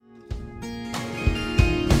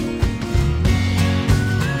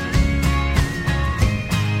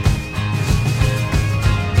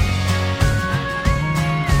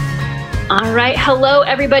All right. Hello,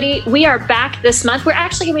 everybody. We are back this month. We're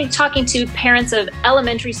actually going to be talking to parents of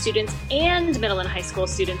elementary students and middle and high school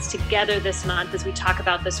students together this month as we talk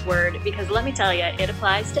about this word, because let me tell you, it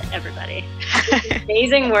applies to everybody. It's an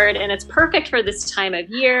amazing word, and it's perfect for this time of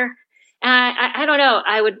year. And I don't know.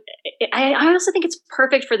 I also think it's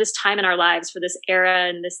perfect for this time in our lives, for this era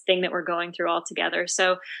and this thing that we're going through all together.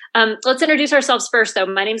 So let's introduce ourselves first, though.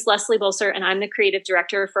 My name is Leslie Bolser, and I'm the creative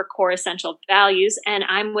director for Core Essential Values. And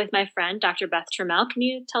I'm with my friend, Dr. Beth Trammell. Can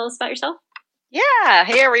you tell us about yourself? Yeah.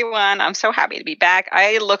 Hey, everyone. I'm so happy to be back.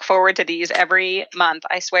 I look forward to these every month,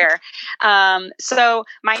 I swear. So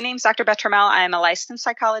my name's Dr. Beth Trammell. I'm a licensed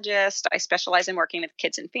psychologist. I specialize in working with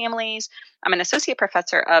kids and families. I'm an associate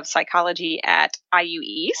professor of psychology at IU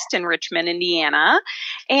East in Richmond, Indiana.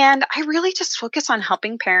 And I really just focus on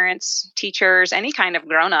helping parents, teachers, any kind of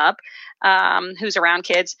grown-up who's around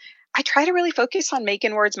kids. I try to really focus on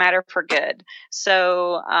making words matter for good.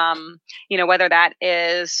 So, whether that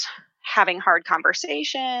is having hard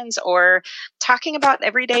conversations or talking about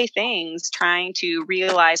everyday things, trying to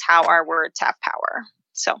realize how our words have power.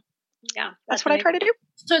 So yeah, that's what amazing. I try to do.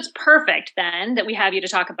 So it's perfect then that we have you to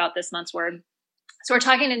talk about this month's word. So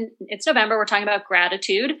it's November. We're talking about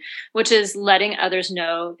gratitude, which is letting others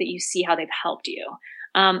know that you see how they've helped you.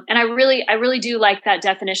 And I really do like that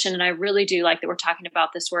definition. And I really do like that we're talking about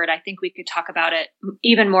this word. I think we could talk about it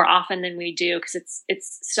even more often than we do, because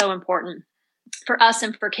it's so important for us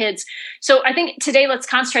and for kids. So I think today let's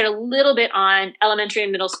concentrate a little bit on elementary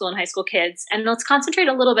and middle school and high school kids. And let's concentrate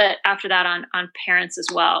a little bit after that on parents as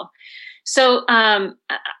well. So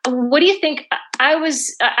what do you think?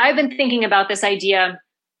 I've been thinking about this idea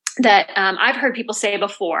that I've heard people say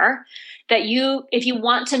before, that if you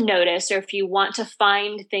want to notice, or if you want to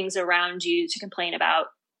find things around you to complain about,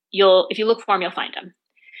 if you look for them, you'll find them.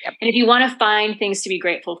 Yep. And if you want to find things to be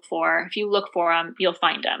grateful for, if you look for them, you'll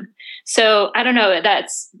find them. So I don't know,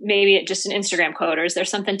 that's maybe just an Instagram quote, or is there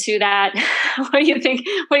something to that? What do you think?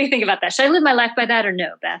 What do you think about that? Should I live my life by that or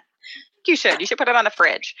no, Beth? You should put it on the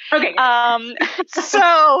fridge. Okay.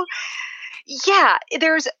 So yeah,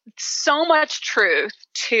 there's so much truth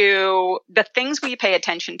to the things we pay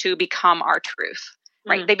attention to become our truth,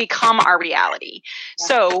 right? Mm. They become our reality. Yeah.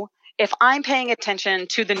 So if I'm paying attention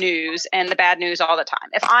to the news and the bad news all the time,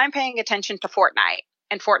 if I'm paying attention to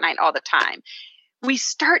Fortnite all the time, we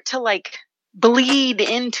start to bleed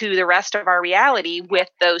into the rest of our reality with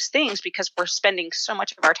those things, because we're spending so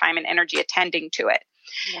much of our time and energy attending to it.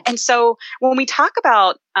 Yeah. And so when we talk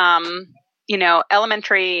about,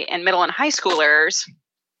 elementary and middle and high schoolers,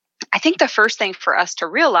 I think the first thing for us to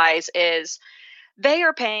realize is they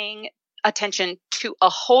are paying attention to a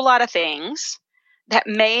whole lot of things that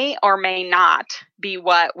may or may not be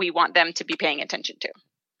what we want them to be paying attention to.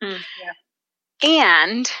 Yeah.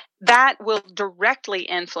 And that will directly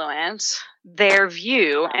influence their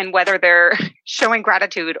view and whether they're showing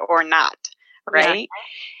gratitude or not, right? Yeah.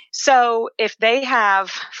 So if they have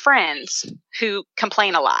friends who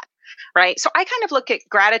complain a lot, right? So I kind of look at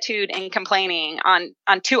gratitude and complaining on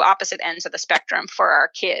two opposite ends of the spectrum for our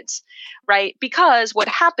kids, right? Because what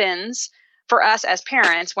happens for us as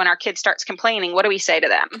parents, when our kid starts complaining, what do we say to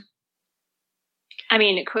them? I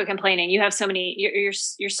mean, quit complaining. You have so many.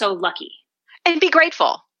 You're so lucky. And be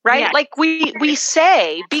grateful, right? Yeah. Like we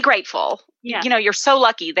say, be grateful. Yeah. You're so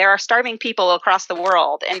lucky. There are starving people across the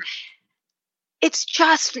world, and it's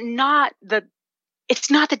just not the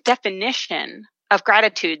definition of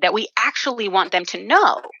gratitude that we actually want them to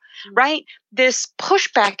know, right? This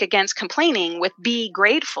pushback against complaining with be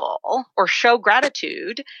grateful or show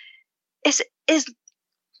gratitude is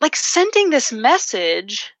like sending this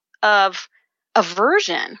message of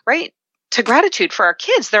aversion, right, to gratitude for our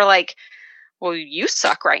kids. They're like, well, you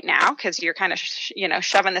suck right now because you're kind of,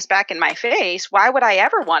 shoving this back in my face. Why would I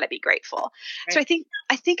ever want to be grateful? Right. So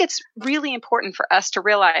I think it's really important for us to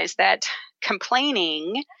realize that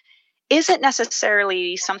complaining isn't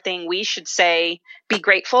necessarily something we should say, be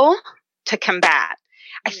grateful to combat.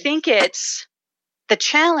 I think it's the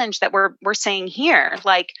challenge that we're saying here.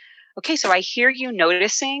 Like, okay, so I hear you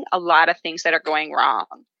noticing a lot of things that are going wrong.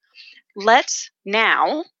 Let's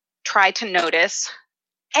now try to notice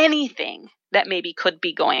anything that maybe could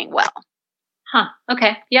be going well. Huh.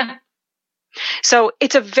 Okay. Yeah. So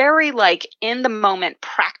it's a very in the moment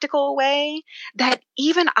practical way that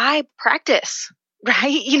even I practice,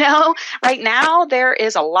 right? Right now there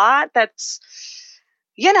is a lot that's,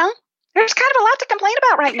 there's kind of a lot to complain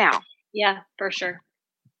about right now. Yeah, for sure.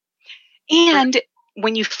 And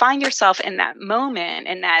when you find yourself in that moment,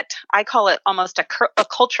 in that, I call it almost a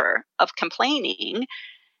culture of complaining,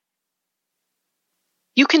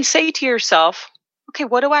 you can say to yourself, okay,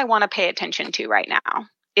 what do I want to pay attention to right now?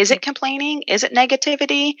 Is it complaining? Is it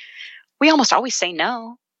negativity? We almost always say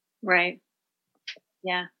no. Right.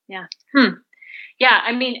 Yeah. Yeah. Yeah.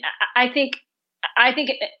 I mean, I think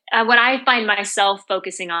when I find myself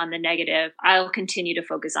focusing on the negative, I'll continue to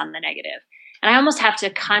focus on the negative. And I almost have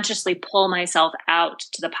to consciously pull myself out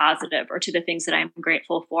to the positive or to the things that I'm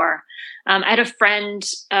grateful for. I had a friend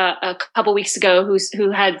a couple weeks ago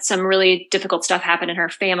who had some really difficult stuff happen in her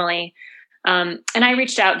family. And I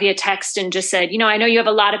reached out via text and just said, I know you have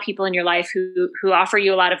a lot of people in your life who offer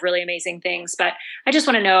you a lot of really amazing things, but I just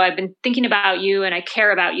want to know, I've been thinking about you and I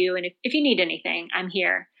care about you. And if you need anything, I'm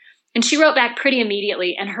here. And she wrote back pretty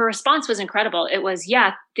immediately. And her response was incredible. It was,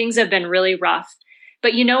 yeah, things have been really rough.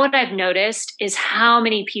 But what I've noticed is how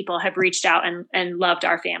many people have reached out and loved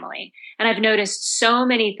our family. And I've noticed so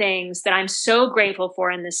many things that I'm so grateful for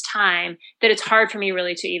in this time that it's hard for me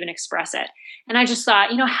really to even express it. And I just thought,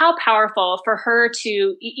 how powerful for her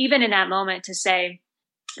to, even in that moment, to say,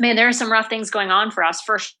 man, there are some rough things going on for us,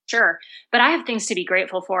 for sure. But I have things to be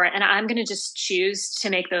grateful for. And I'm going to just choose to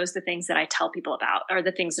make those the things that I tell people about, or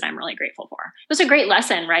the things that I'm really grateful for. It was a great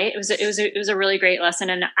lesson, right? It was a really great lesson.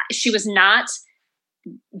 And she was not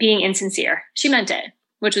being insincere. She meant it,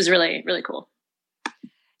 which was really, really cool.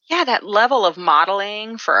 Yeah, that level of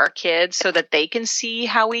modeling for our kids so that they can see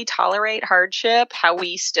how we tolerate hardship, how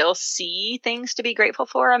we still see things to be grateful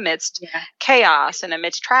for amidst chaos and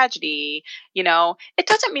amidst tragedy. It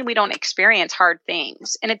doesn't mean we don't experience hard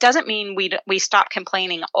things. And it doesn't mean we stop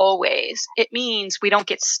complaining always. It means we don't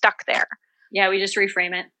get stuck there. Yeah, we just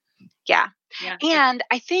reframe it. Yeah. And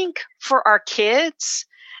I think for our kids,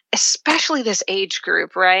 especially this age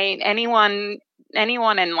group, right? Anyone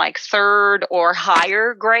in like third or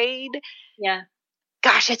higher grade. Yeah.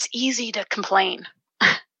 Gosh, it's easy to complain.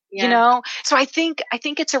 So I think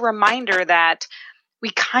it's a reminder that we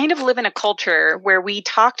kind of live in a culture where we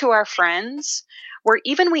talk to our friends, where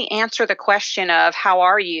even we answer the question of how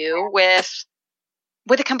are you with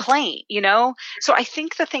a complaint, So I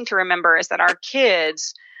think the thing to remember is that our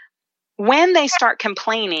kids, when they start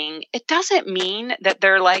complaining, it doesn't mean that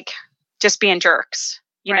they're like just being jerks,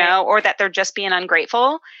 or that they're just being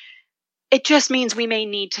ungrateful. It just means we may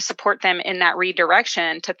need to support them in that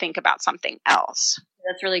redirection to think about something else.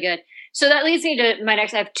 That's really good. So that leads me to my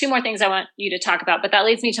next, I have two more things I want you to talk about, but that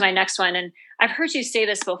leads me to my next one. And I've heard you say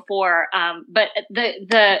this before, but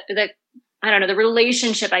the I don't know, the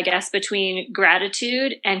relationship, I guess, between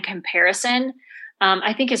gratitude and comparison,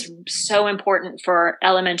 I think is so important for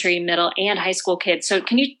elementary, middle, and high school kids. So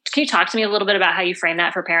can you talk to me a little bit about how you frame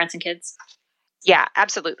that for parents and kids? Yeah,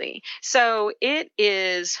 absolutely. So it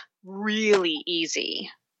is really easy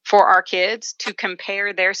for our kids to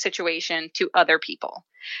compare their situation to other people,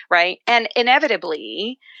 right? And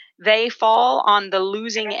inevitably, they fall on the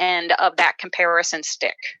losing end of that comparison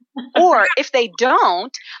stick. Or if they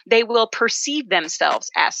don't, they will perceive themselves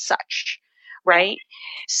as such. Right?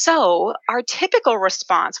 So our typical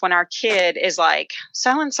response when our kid is like,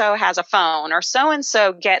 so-and-so has a phone or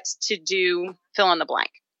so-and-so gets to do fill in the blank.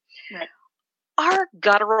 Right. Our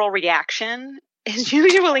guttural reaction is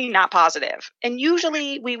usually not positive. And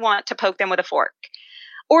usually we want to poke them with a fork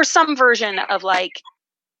or some version of like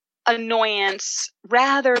annoyance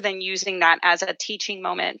rather than using that as a teaching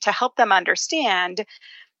moment to help them understand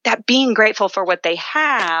that being grateful for what they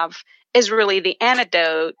have is really the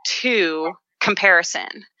antidote to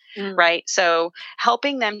comparison, right? So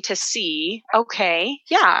helping them to see, okay,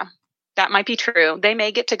 yeah, that might be true. They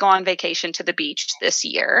may get to go on vacation to the beach this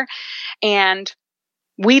year, and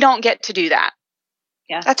we don't get to do that.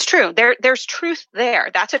 Yeah, that's true. There's truth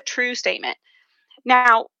there. That's a true statement.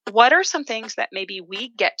 Now, what are some things that maybe we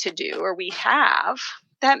get to do or we have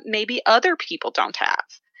that maybe other people don't have?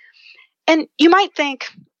 And you might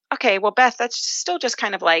think, okay, well, Beth, that's still just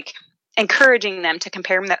kind of like encouraging them to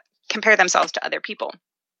compare themselves to other people.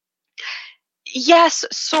 Yes,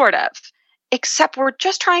 sort of. Except we're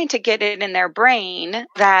just trying to get it in their brain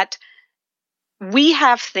that we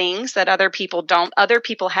have things that other people don't. Other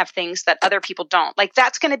people have things that other people don't. Like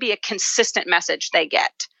that's going to be a consistent message they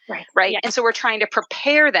get. Right. Yeah. And so we're trying to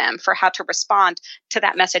prepare them for how to respond to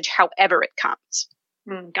that message, however it comes.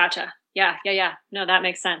 Gotcha. Yeah. No, that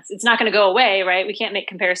makes sense. It's not going to go away, right? We can't make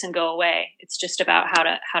comparison go away. It's just about how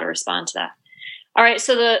to respond to that. All right.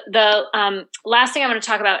 So the last thing I want to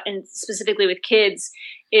talk about, and specifically with kids,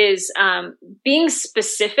 is being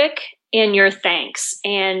specific in your thanks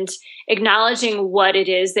and acknowledging what it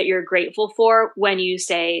is that you're grateful for when you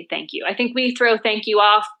say thank you. I think we throw thank you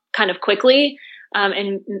off kind of quickly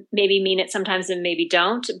and maybe mean it sometimes and maybe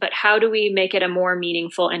don't. But how do we make it a more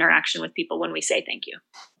meaningful interaction with people when we say thank you?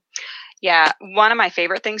 Yeah. One of my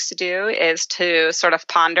favorite things to do is to sort of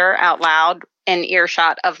ponder out loud in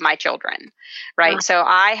earshot of my children, right? Wow. So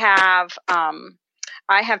I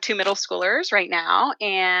have two middle schoolers right now,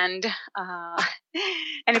 and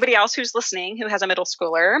anybody else who's listening who has a middle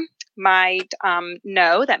schooler might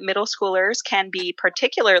know that middle schoolers can be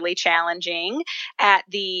particularly challenging at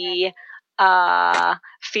the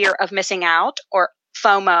fear of missing out, or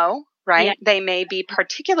FOMO, right? Yeah. They may be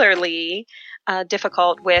particularly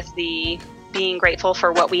difficult with the being grateful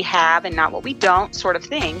for what we have and not what we don't sort of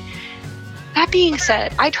thing. That being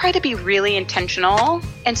said, I try to be really intentional,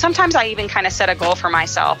 and sometimes I even kind of set a goal for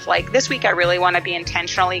myself. Like this week, I really want to be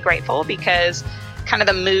intentionally grateful because kind of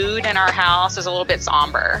the mood in our house is a little bit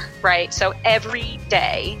somber, right? So every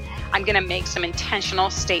day, I'm going to make some intentional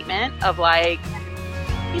statement of like,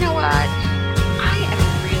 you know what? I am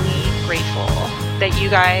really grateful that you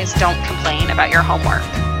guys don't complain about your homework,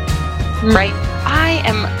 right? I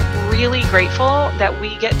am really grateful that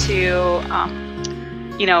we get to,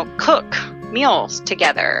 cook meals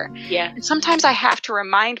together. Yeah. And sometimes I have to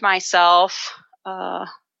remind myself, Well,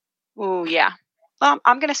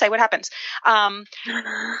 I'm going to say what happens.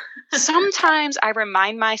 Sometimes I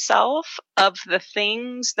remind myself of the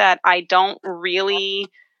things that I don't really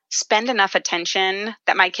spend enough attention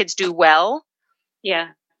that my kids do well. Yeah.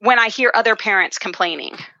 When I hear other parents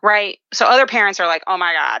complaining, right? So other parents are like, oh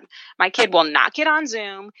my God, my kid will not get on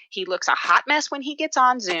Zoom. He looks a hot mess when he gets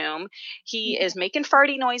on Zoom. He is making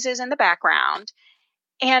farty noises in the background.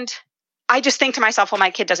 And I just think to myself, well, my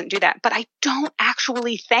kid doesn't do that. But I don't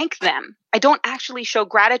actually thank them. I don't actually show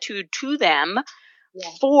gratitude to them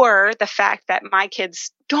for the fact that my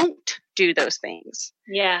kids don't do those things.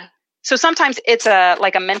 Yeah. So sometimes it's a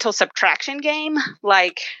mental subtraction game.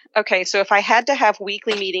 Like, okay, so if I had to have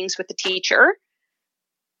weekly meetings with the teacher,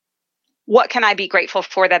 what can I be grateful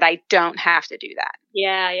for that I don't have to do that?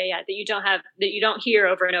 Yeah. That you don't hear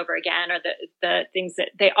over and over again, or the things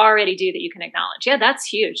that they already do that you can acknowledge. Yeah, that's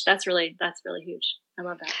huge. That's really huge. I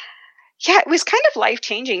love that. Yeah, it was kind of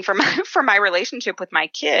life-changing for my relationship with my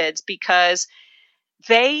kids, because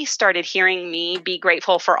they started hearing me be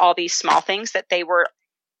grateful for all these small things that they were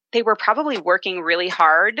probably working really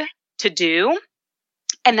hard to do.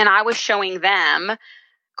 And then I was showing them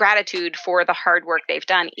gratitude for the hard work they've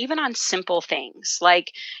done, even on simple things.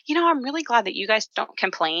 Like, I'm really glad that you guys don't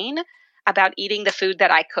complain about eating the food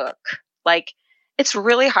that I cook. Like, it's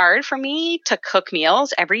really hard for me to cook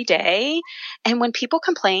meals every day. And when people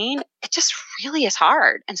complain, it just really is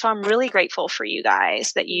hard. And so I'm really grateful for you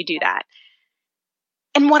guys that you do that.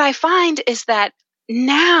 And what I find is that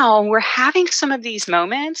now we're having some of these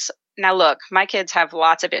moments. Now, look, my kids have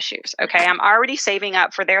lots of issues. Okay. I'm already saving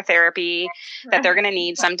up for their therapy that they're going to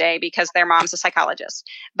need someday because their mom's a psychologist.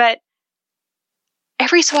 But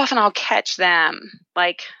every so often I'll catch them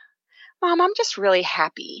like, Mom, I'm just really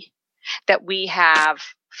happy that we have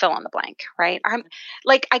fill in the blank, right? I'm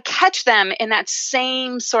like, I catch them in that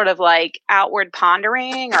same sort of like outward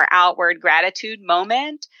pondering or outward gratitude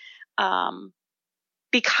moment.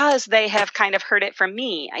 Because they have kind of heard it from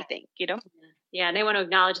me, I think, Yeah, and they want to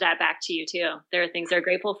acknowledge that back to you too. There are things they're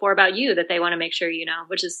grateful for about you that they want to make sure you know,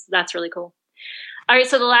 that's really cool. All right,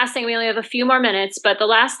 so the last thing, we only have a few more minutes, but the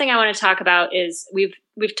last thing I want to talk about is we've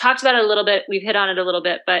talked about it a little bit, we've hit on it a little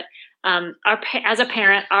bit, but as a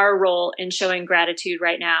parent, our role in showing gratitude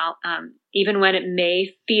right now, even when it may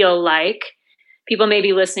feel like people may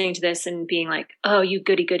be listening to this and being like, oh, you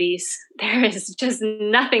goody goodies, there is just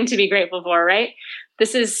nothing to be grateful for, right?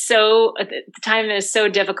 This is the time is so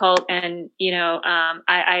difficult, and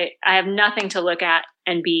I have nothing to look at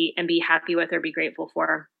and be happy with or be grateful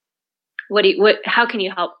for. How can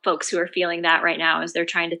you help folks who are feeling that right now as they're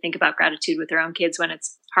trying to think about gratitude with their own kids when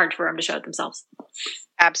it's hard for them to show it themselves?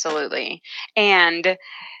 Absolutely. And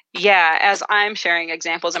yeah, as I'm sharing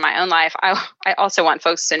examples in my own life, I also want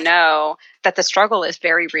folks to know that the struggle is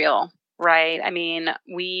very real, right? I mean,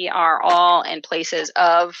 we are all in places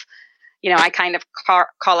of, I kind of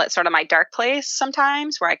call it sort of my dark place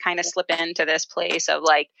sometimes, where I kind of slip into this place of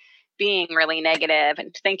like being really negative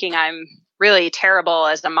and thinking I'm really terrible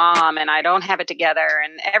as a mom and I don't have it together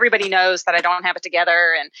and everybody knows that I don't have it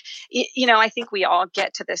together. And, I think we all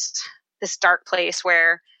get to this dark place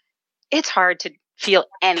where it's hard to feel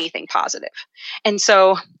anything positive. And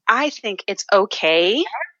so I think it's okay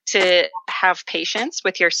to have patience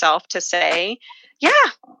with yourself to say, yeah,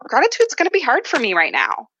 gratitude's going to be hard for me right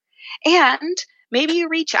now. And maybe you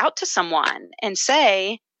reach out to someone and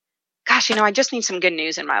say, gosh, I just need some good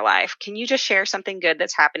news in my life. Can you just share something good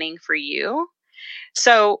that's happening for you?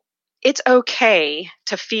 So it's okay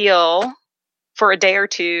to feel for a day or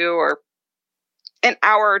two or an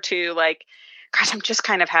hour or two like gosh, I'm just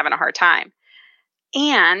kind of having a hard time.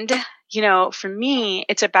 And, for me,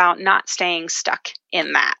 it's about not staying stuck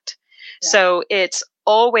in that. Yeah. So it's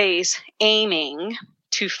always aiming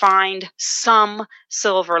to find some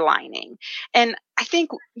silver lining. And I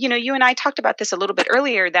think, you and I talked about this a little bit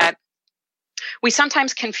earlier, that we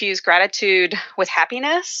sometimes confuse gratitude with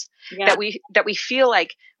happiness, that we feel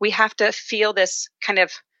like we have to feel this kind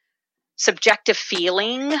of subjective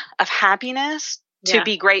feeling of happiness to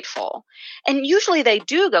be grateful. And usually they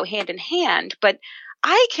do go hand in hand, but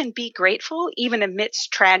I can be grateful even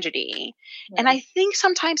amidst tragedy. Yeah. And I think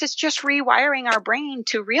sometimes it's just rewiring our brain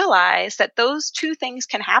to realize that those two things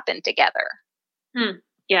can happen together.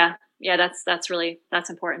 Yeah. That's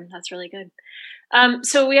important. That's really good.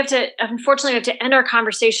 So unfortunately we have to end our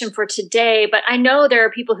conversation for today, but I know there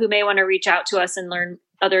are people who may want to reach out to us and learn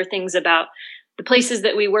other things about the places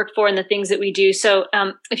that we work for and the things that we do. So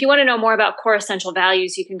if you want to know more about Core Essential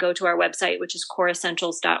Values, you can go to our website, which is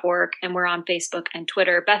coreessentials.org, and we're on Facebook and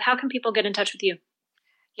Twitter. Beth, how can people get in touch with you?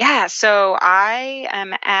 Yeah, so I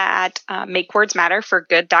am at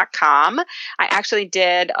makewordsmatterforgood.com. I actually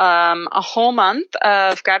did a whole month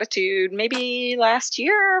of gratitude, maybe last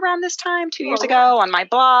year around this time, 2 years ago, on my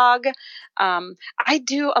blog. I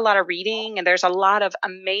do a lot of reading, and there's a lot of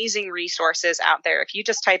amazing resources out there if you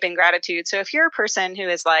just type in gratitude. So if you're a person who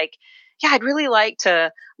is like, yeah, I'd really like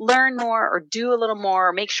to learn more or do a little more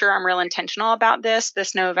or make sure I'm real intentional about this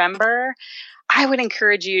November, I would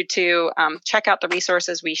encourage you to check out the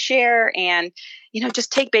resources we share and,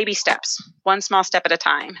 just take baby steps, one small step at a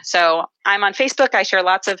time. So I'm on Facebook. I share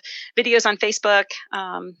lots of videos on Facebook,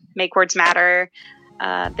 Make Words Matter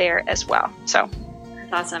there as well. So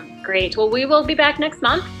that's awesome. Great. Well, we will be back next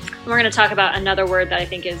month. And we're going to talk about another word that I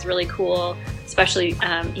think is really cool, especially,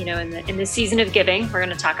 in the season of giving. We're going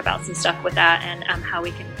to talk about some stuff with that and how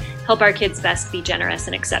we can help our kids best be generous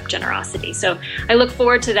and accept generosity. So I look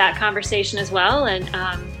forward to that conversation as well. And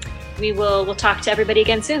we'll talk to everybody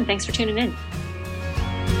again soon. Thanks for tuning in.